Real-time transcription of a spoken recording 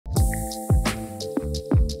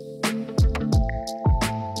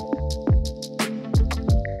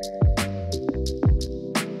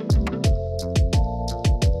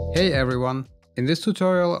Hey everyone! In this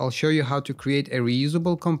tutorial I'll show you how to create a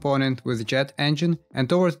reusable component with JetEngine, and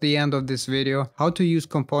towards the end of this video how to use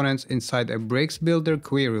components inside a Bricks Builder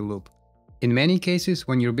query loop. In many cases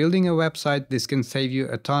when you're building a website, this can save you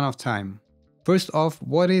a ton of time. First off,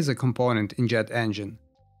 what is a component in JetEngine?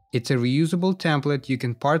 It's a reusable template you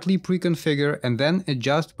can partly pre-configure and then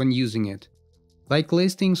adjust when using it. Like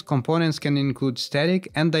listings, components can include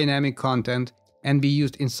static and dynamic content and be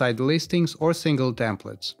used inside listings or single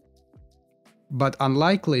templates. But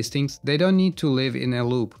unlike listings, they don't need to live in a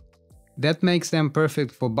loop. That makes them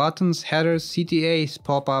perfect for buttons, headers, CTAs,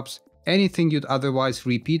 pop-ups, anything you'd otherwise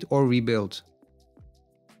repeat or rebuild.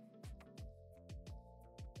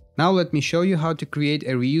 Now let me show you how to create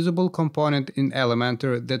a reusable component in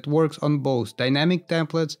Elementor that works on both dynamic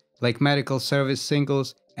templates like medical service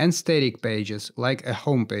singles and static pages like a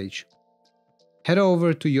home page. Head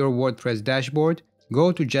over to your WordPress dashboard, go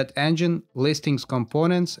to JetEngine, Listings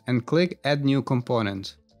Components and click Add New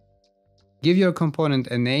Component. Give your component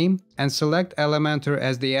a name and select Elementor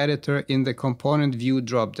as the editor in the Component View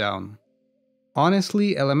dropdown.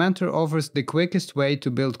 Honestly, Elementor offers the quickest way to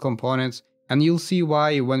build components, and you'll see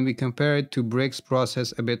why when we compare it to Bricks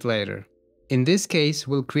process a bit later. In this case,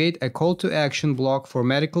 we'll create a call to action block for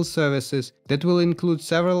medical services that will include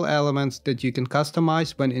several elements that you can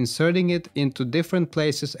customize when inserting it into different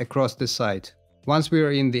places across the site. Once we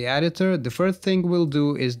are in the editor, the first thing we'll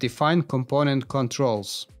do is define component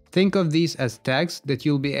controls. Think of these as tags that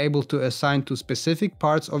you'll be able to assign to specific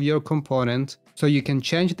parts of your component, so you can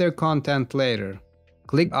change their content later.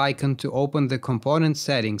 Click icon to open the Component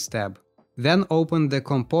Settings tab. Then open the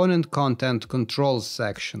Component Content Controls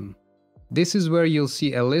section. This is where you'll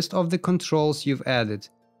see a list of the controls you've added,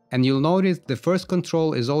 and you'll notice the first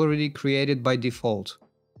control is already created by default.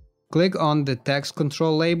 Click on the text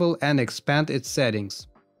control label and expand its settings.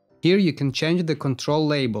 Here you can change the control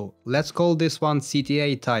label. Let's call this one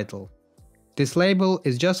CTA title. This label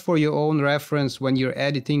is just for your own reference when you're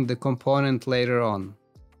editing the component later on.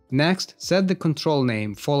 Next, set the control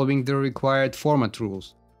name following the required format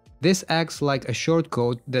rules. This acts like a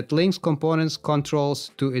shortcode that links components'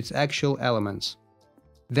 controls to its actual elements.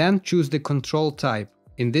 Then choose the control type.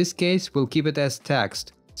 In this case, we'll keep it as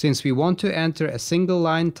text, since we want to enter a single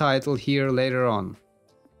line title here later on.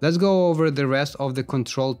 Let's go over the rest of the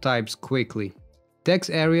control types quickly. Text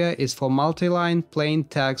area is for multi-line plain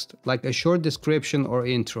text like a short description or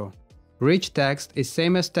intro. Rich text is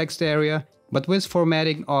same as text area, but with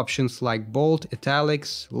formatting options like bold,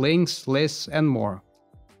 italics, links, lists, and more.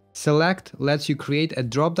 Select lets you create a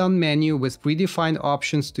drop-down menu with predefined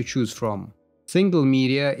options to choose from. Single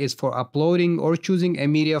media is for uploading or choosing a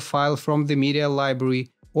media file from the media library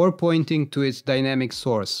or pointing to its dynamic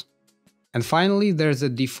source. And finally, there's a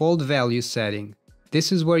default value setting.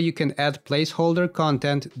 This is where you can add placeholder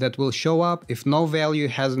content that will show up if no value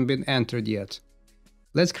hasn't been entered yet.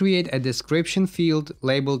 Let's create a description field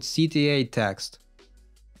labeled CTA text.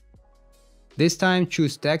 This time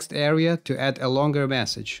choose text area to add a longer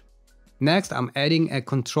message. Next, I'm adding a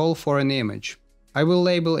control for an image. I will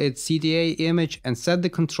label it CTA image and set the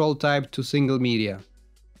control type to single media.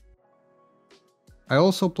 I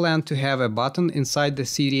also plan to have a button inside the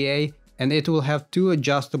CTA, and it will have two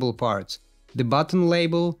adjustable parts, the button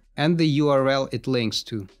label and the URL it links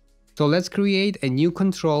to. So let's create a new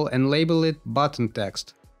control and label it button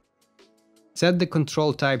text. Set the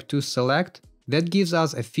control type to select. That gives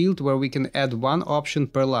us a field where we can add one option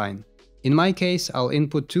per line. In my case, I'll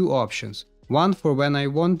input two options, one for when I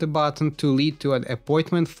want the button to lead to an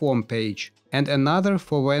appointment form page, and another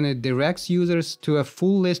for when it directs users to a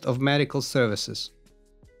full list of medical services.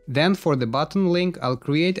 Then for the button link, I'll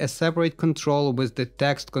create a separate control with the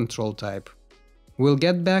text control type. We'll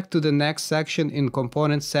get back to the next section in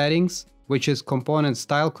component settings, which is component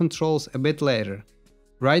style controls, a bit later.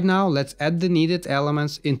 Right now, let's add the needed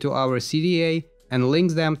elements into our CTA and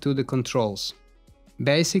link them to the controls.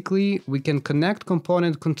 Basically, we can connect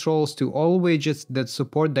component controls to all widgets that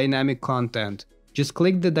support dynamic content. Just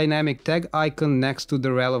click the dynamic tag icon next to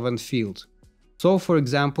the relevant field. So for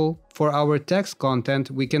example, for our text content,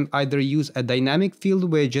 we can either use a dynamic field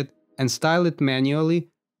widget and style it manually,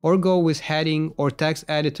 or go with heading or text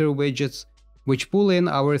editor widgets, which pull in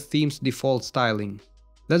our theme's default styling.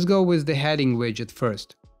 Let's go with the heading widget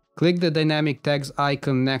first. Click the dynamic tags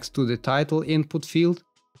icon next to the title input field,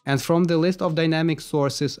 and from the list of dynamic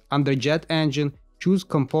sources under JetEngine, choose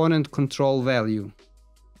component control value.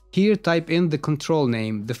 Here type in the control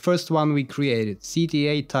name, the first one we created,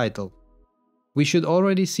 CTA title. We should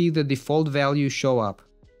already see the default value show up.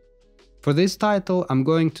 For this title, I'm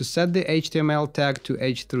going to set the HTML tag to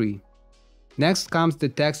h3. Next comes the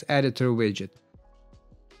text editor widget.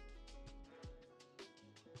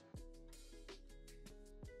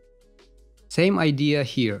 Same idea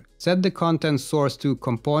here. Set the content source to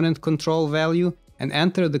component control value and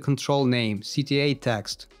enter the control name, CTA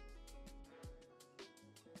text.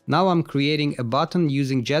 Now I'm creating a button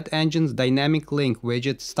using JetEngine's dynamic link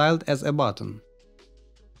widget styled as a button.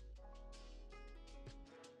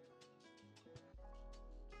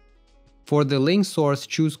 For the link source,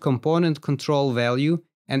 choose component control value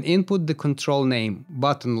and input the control name,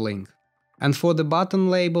 button link. And for the button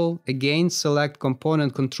label, again select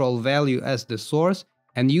component control value as the source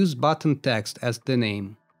and use button text as the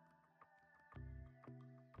name.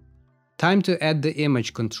 Time to add the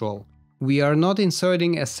image control. We are not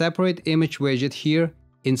inserting a separate image widget here.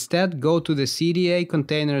 Instead, go to the CDA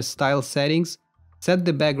container style settings, set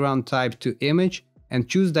the background type to image and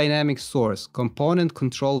choose dynamic source, component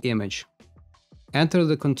control image. Enter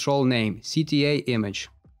the control name, CTA image.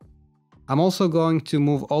 I'm also going to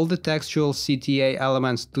move all the textual CTA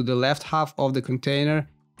elements to the left half of the container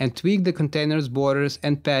and tweak the container's borders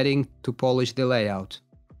and padding to polish the layout.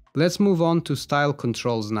 Let's move on to style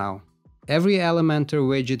controls now. Every Elementor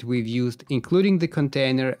widget we've used, including the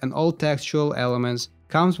container and all textual elements,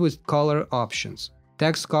 comes with color options: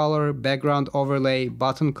 text color, background overlay,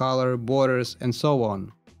 button color, borders, and so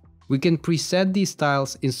on. We can preset these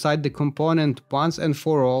styles inside the component once and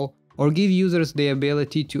for all, or give users the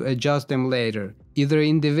ability to adjust them later, either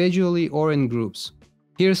individually or in groups.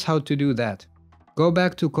 Here's how to do that. Go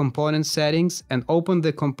back to Component Settings and open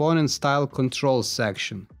the Component Style Controls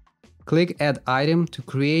section. Click Add Item to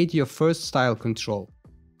create your first style control.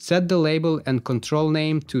 Set the label and control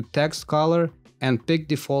name to text color and pick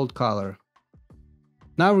default color.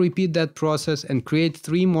 Now repeat that process and create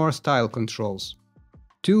 3 more style controls.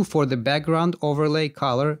 2 for the background overlay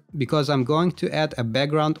color, because I'm going to add a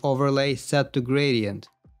background overlay set to gradient.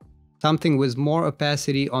 Something with more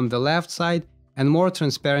opacity on the left side and more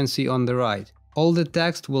transparency on the right. All the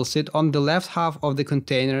text will sit on the left half of the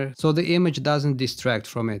container, so the image doesn't distract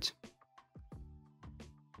from it.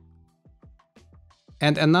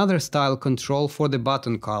 And another style control for the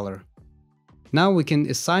button color. Now we can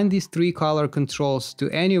assign these 3 color controls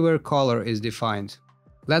to anywhere color is defined.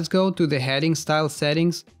 Let's go to the heading style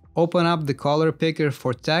settings, open up the color picker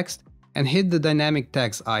for text and hit the dynamic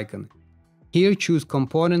text icon. Here choose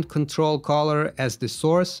component control color as the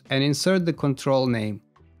source and insert the control name,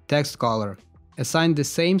 text color. Assign the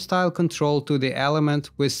same style control to the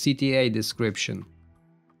element with CTA description.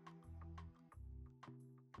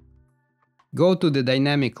 Go to the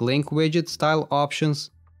dynamic link widget style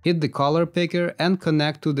options, hit the color picker and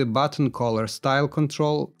connect to the button color style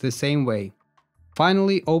control the same way.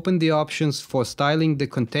 Finally, open the options for styling the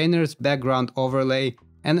container's background overlay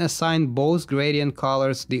and assign both gradient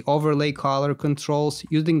colors the overlay color controls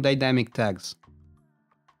using dynamic tags.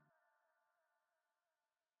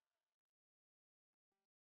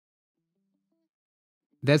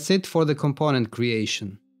 That's it for the component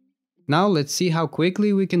creation. Now let's see how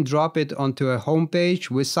quickly we can drop it onto a home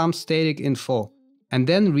page with some static info, and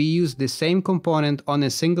then reuse the same component on a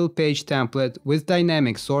single page template with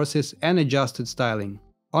dynamic sources and adjusted styling.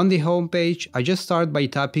 On the home page, I just start by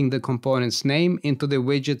typing the component's name into the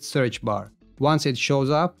widget search bar. Once it shows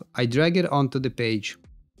up, I drag it onto the page.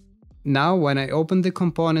 Now when I open the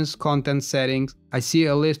component's content settings, I see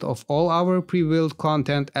a list of all our pre-built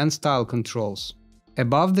content and style controls.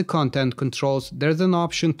 Above the content controls, there's an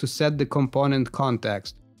option to set the component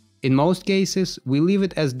context. In most cases, we leave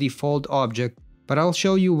it as default object, but I'll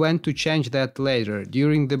show you when to change that later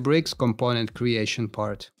during the bricks component creation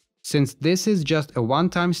part. Since this is just a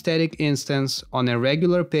one-time static instance on a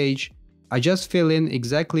regular page, I just fill in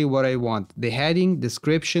exactly what I want, the heading,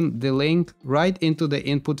 description, the link, right into the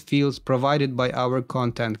input fields provided by our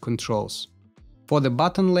content controls. For the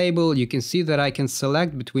button label, you can see that I can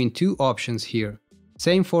select between 2 options here.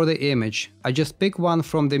 Same for the image, I just pick one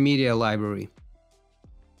from the media library.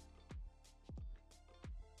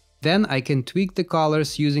 Then I can tweak the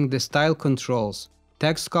colors using the style controls,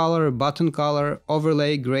 text color, button color,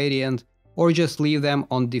 overlay, gradient, or just leave them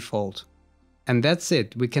on default. And that's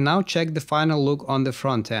it, we can now check the final look on the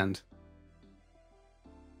front end.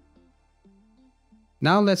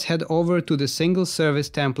 Now let's head over to the single service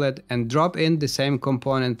template and drop in the same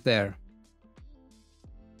component there.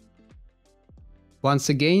 Once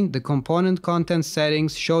again, the component content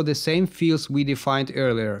settings show the same fields we defined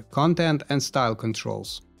earlier, content and style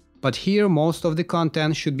controls. But here most of the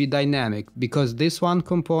content should be dynamic, because this one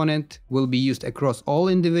component will be used across all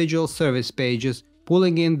individual service pages,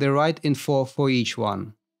 pulling in the right info for each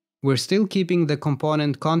one. We're still keeping the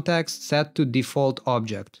component context set to default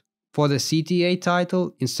object. For the CTA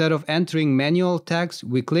title, instead of entering manual tags,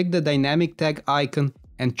 we click the dynamic tag icon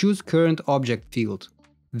and choose current object field.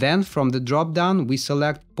 Then from the drop-down we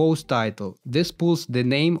select Post Title. This pulls the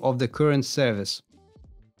name of the current service.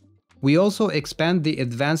 We also expand the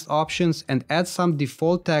advanced options and add some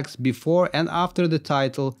default text before and after the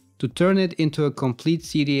title to turn it into a complete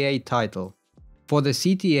CTA title. For the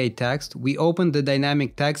CTA text, we open the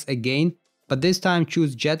dynamic text again, but this time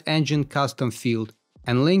choose JetEngine custom field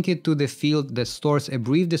and link it to the field that stores a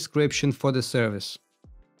brief description for the service.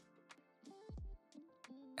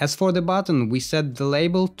 As for the button, we set the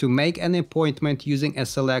label to make an appointment using a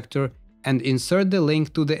selector and insert the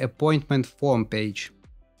link to the appointment form page.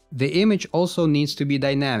 The image also needs to be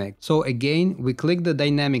dynamic, so again we click the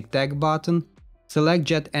dynamic tag button, select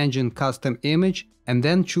JetEngine custom image and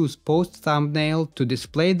then choose post thumbnail to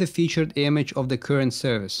display the featured image of the current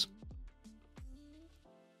service.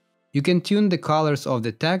 You can tune the colors of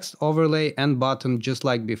the text, overlay and button just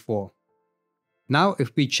like before. Now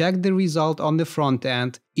if we check the result on the front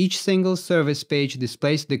end, each single service page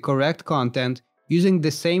displays the correct content using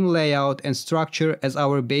the same layout and structure as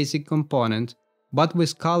our basic component, but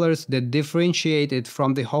with colors that differentiate it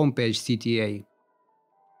from the homepage CTA.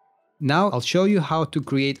 Now I'll show you how to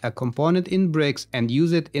create a component in Bricks and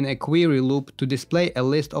use it in a query loop to display a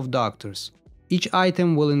list of doctors. Each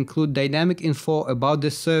item will include dynamic info about the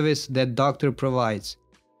service that doctor provides.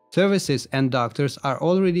 Services and doctors are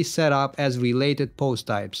already set up as related post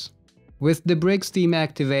types. With the Bricks theme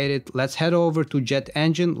activated, let's head over to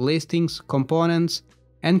JetEngine, Listings, Components,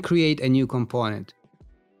 and create a new component.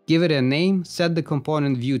 Give it a name, set the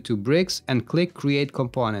component view to Bricks, and click Create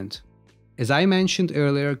Component. As I mentioned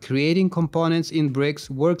earlier, creating components in Bricks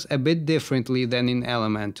works a bit differently than in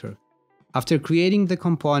Elementor. After creating the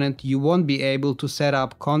component, you won't be able to set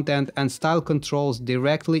up content and style controls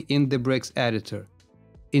directly in the Bricks editor.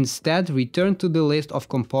 Instead, return to the list of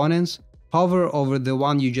components, hover over the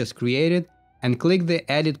one you just created, and click the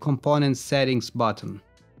Edit Component Settings button.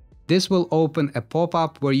 This will open a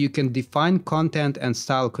pop-up where you can define content and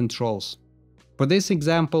style controls. For this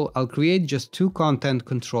example, I'll create just two content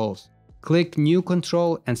controls. Click New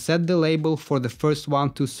Control and set the label for the first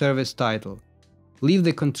one to Service Title. Leave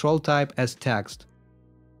the control type as text.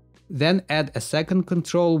 Then add a second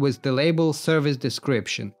control with the label Service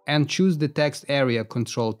Description and choose the text area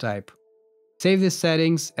control type. Save the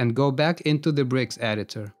settings and go back into the Bricks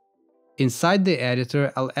editor. Inside the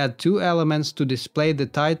editor, I'll add two elements to display the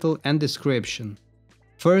title and description.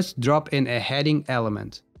 First, drop in a heading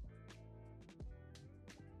element.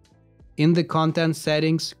 In the content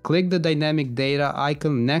settings, click the dynamic data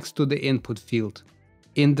icon next to the input field.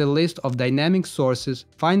 In the list of dynamic sources,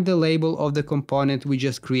 find the label of the component we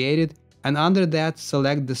just created and under that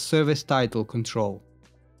select the service title control.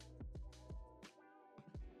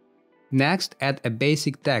 Next, add a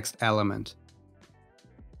basic text element.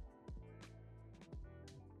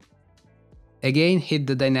 Again, hit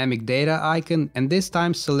the dynamic data icon and this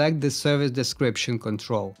time select the service description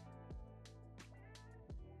control.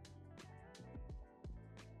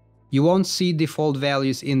 You won't see default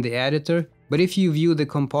values in the editor, but if you view the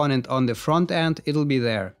component on the front end, it'll be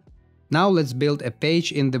there. Now let's build a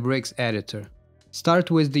page in the Bricks editor.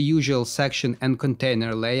 Start with the usual section and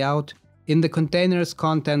container layout. In the container's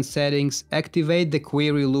content settings, activate the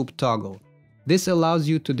query loop toggle. This allows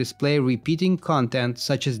you to display repeating content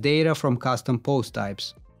such as data from custom post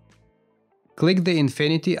types. Click the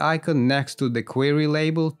infinity icon next to the query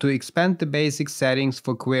label to expand the basic settings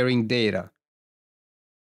for querying data.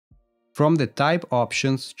 From the type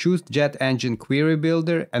options, choose JetEngine Query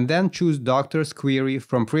Builder and then choose Doctor's Query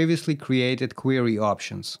from previously created query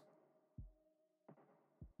options.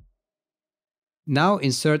 Now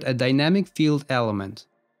insert a dynamic field element.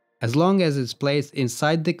 As long as it's placed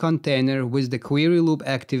inside the container with the query loop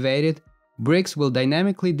activated, Bricks will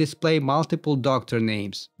dynamically display multiple doctor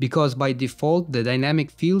names, because by default the dynamic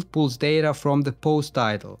field pulls data from the post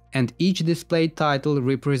title, and each displayed title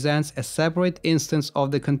represents a separate instance of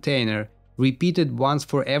the container, repeated once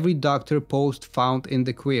for every doctor post found in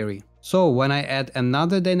the query. So when I add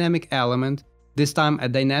another dynamic element, this time a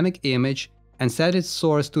dynamic image, and set its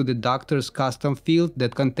source to the doctor's custom field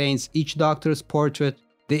that contains each doctor's portrait,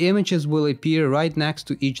 the images will appear right next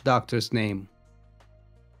to each doctor's name.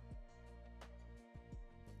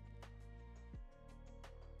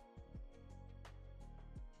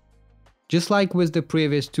 Just like with the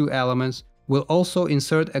previous two elements, we'll also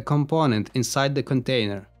insert a component inside the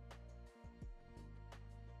container.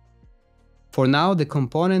 For now, the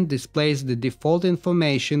component displays the default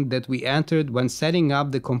information that we entered when setting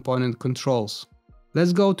up the component controls.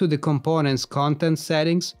 Let's go to the component's content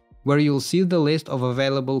settings, where you'll see the list of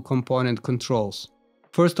available component controls.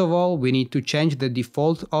 First of all, we need to change the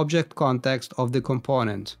default object context of the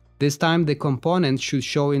component. This time the component should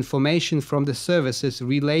show information from the services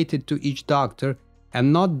related to each doctor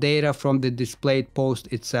and not data from the displayed post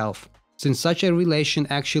itself. Since such a relation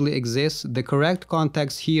actually exists, the correct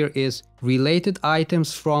context here is related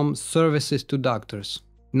items from services to doctors.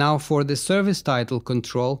 Now for the service title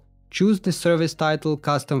control, choose the service title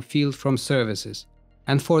custom field from services.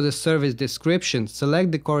 And for the service description,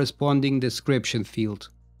 select the corresponding description field.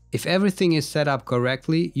 If everything is set up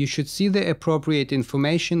correctly, you should see the appropriate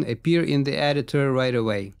information appear in the editor right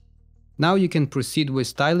away. Now you can proceed with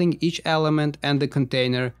styling each element and the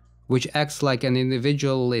container, which acts like an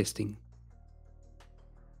individual listing.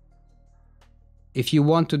 If you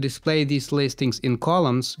want to display these listings in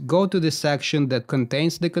columns, go to the section that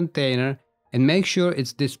contains the container and make sure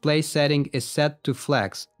its display setting is set to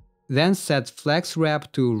flex. Then set flex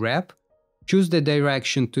wrap to wrap, choose the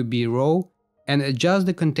direction to be row, and adjust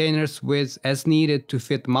the container's width as needed to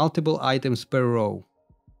fit multiple items per row.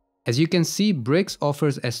 As you can see, Bricks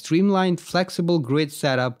offers a streamlined, flexible grid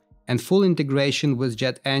setup and full integration with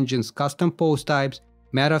JetEngine's custom post types,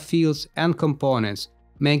 meta fields, and components,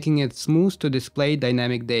 making it smooth to display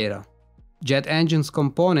dynamic data. JetEngine's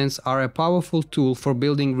components are a powerful tool for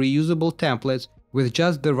building reusable templates with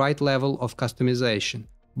just the right level of customization,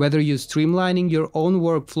 whether you're streamlining your own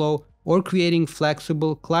workflow or creating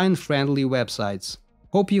flexible, client-friendly websites.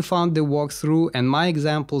 Hope you found the walkthrough and my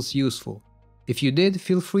examples useful. If you did,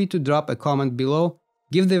 feel free to drop a comment below,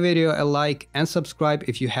 give the video a like and subscribe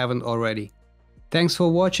if you haven't already. Thanks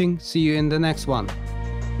for watching, see you in the next one.